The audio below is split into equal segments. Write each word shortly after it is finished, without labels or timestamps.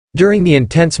during the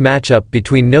intense matchup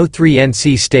between No. 3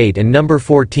 NC State and No.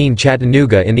 14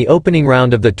 Chattanooga in the opening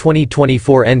round of the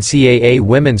 2024 NCAA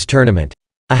Women's Tournament,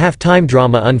 a halftime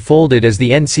drama unfolded as the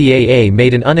NCAA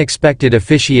made an unexpected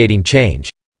officiating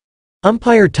change.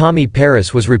 Umpire Tommi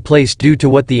Paris was replaced due to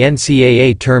what the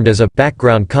NCAA termed as a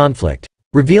background conflict,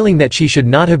 revealing that she should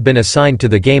not have been assigned to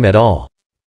the game at all.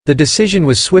 The decision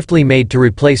was swiftly made to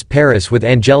replace Paris with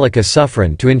Angelica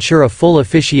Suffren to ensure a full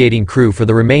officiating crew for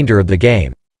the remainder of the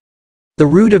game. The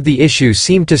root of the issue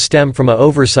seemed to stem from an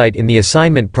oversight in the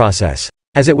assignment process,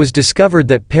 as it was discovered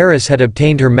that Paris had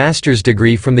obtained her master's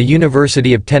degree from the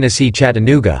University of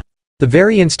Tennessee-Chattanooga, the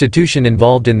very institution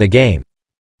involved in the game.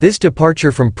 This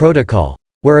departure from protocol,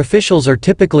 where officials are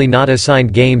typically not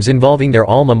assigned games involving their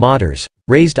alma maters,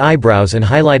 raised eyebrows and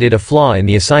highlighted a flaw in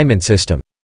the assignment system.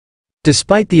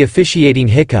 Despite the officiating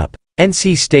hiccup,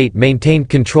 NC State maintained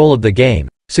control of the game,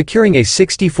 securing a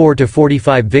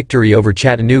 64-45 victory over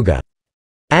Chattanooga.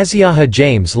 Asiaha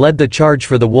James led the charge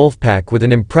for the Wolfpack with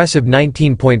an impressive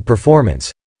 19-point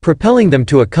performance, propelling them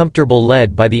to a comfortable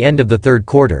lead by the end of the third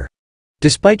quarter.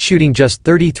 Despite shooting just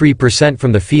 33%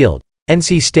 from the field,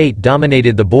 NC State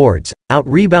dominated the boards,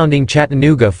 out-rebounding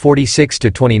Chattanooga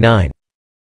 46-29.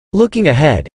 Looking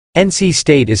ahead, NC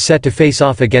State is set to face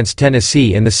off against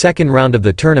Tennessee in the second round of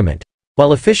the tournament,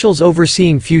 while officials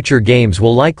overseeing future games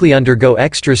will likely undergo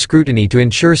extra scrutiny to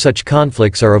ensure such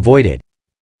conflicts are avoided.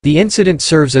 The incident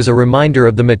serves as a reminder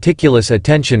of the meticulous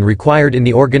attention required in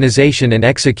the organization and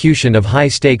execution of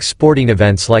high-stakes sporting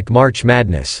events like March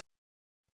Madness.